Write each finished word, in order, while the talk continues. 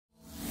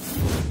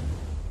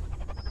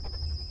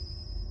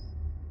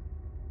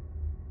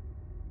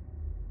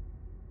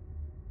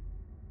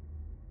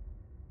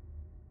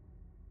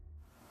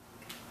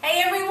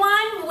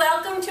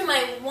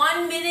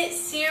1-minute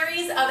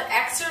series of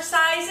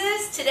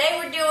exercises. Today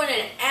we're doing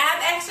an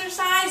ab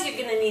exercise. You're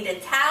going to need a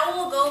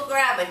towel. Go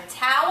grab a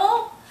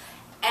towel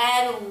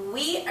and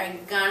we are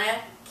going to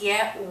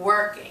get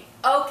working.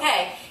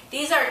 Okay,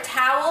 these are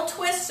towel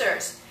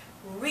twisters.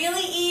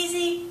 Really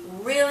easy,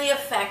 really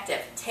effective.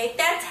 Take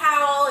that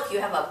towel, if you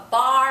have a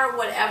bar,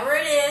 whatever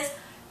it is,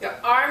 your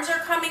arms are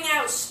coming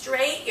out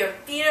straight, your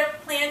feet are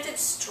planted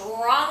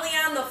strongly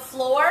on the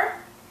floor,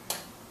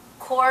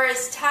 core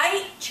is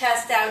tight,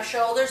 chest out,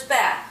 shoulders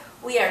back.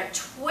 We are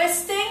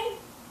twisting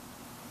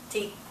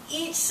to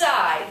each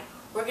side.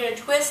 We're going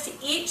to twist to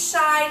each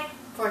side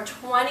for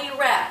 20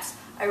 reps.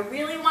 I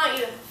really want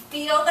you to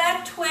feel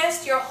that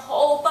twist. Your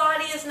whole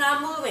body is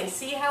not moving.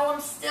 See how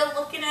I'm still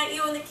looking at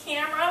you in the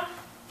camera?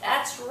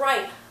 That's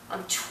right.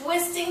 I'm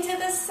twisting to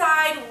the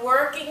side,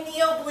 working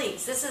the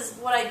obliques. This is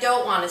what I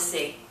don't want to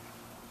see.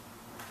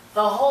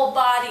 The whole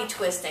body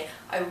twisting.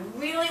 I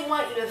really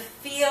want you to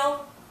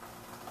feel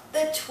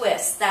the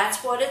twist.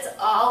 That's what it's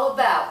all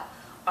about.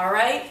 All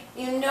right?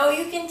 You know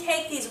you can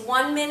take these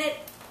 1-minute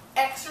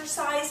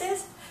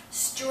exercises,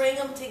 string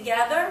them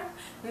together,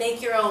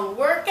 make your own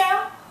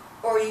workout,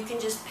 or you can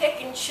just pick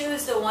and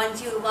choose the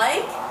ones you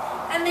like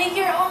and make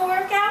your own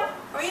workout,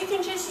 or you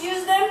can just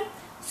use them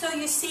so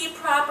you see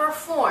proper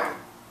form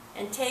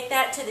and take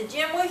that to the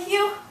gym with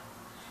you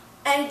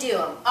and do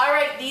them. All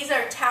right, these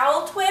are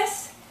towel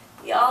twists.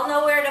 You all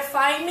know where to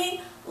find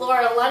me,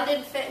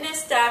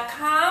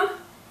 LauraLondonFitness.com.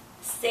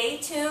 Stay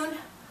tuned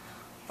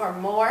for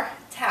more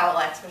towel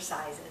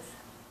exercises.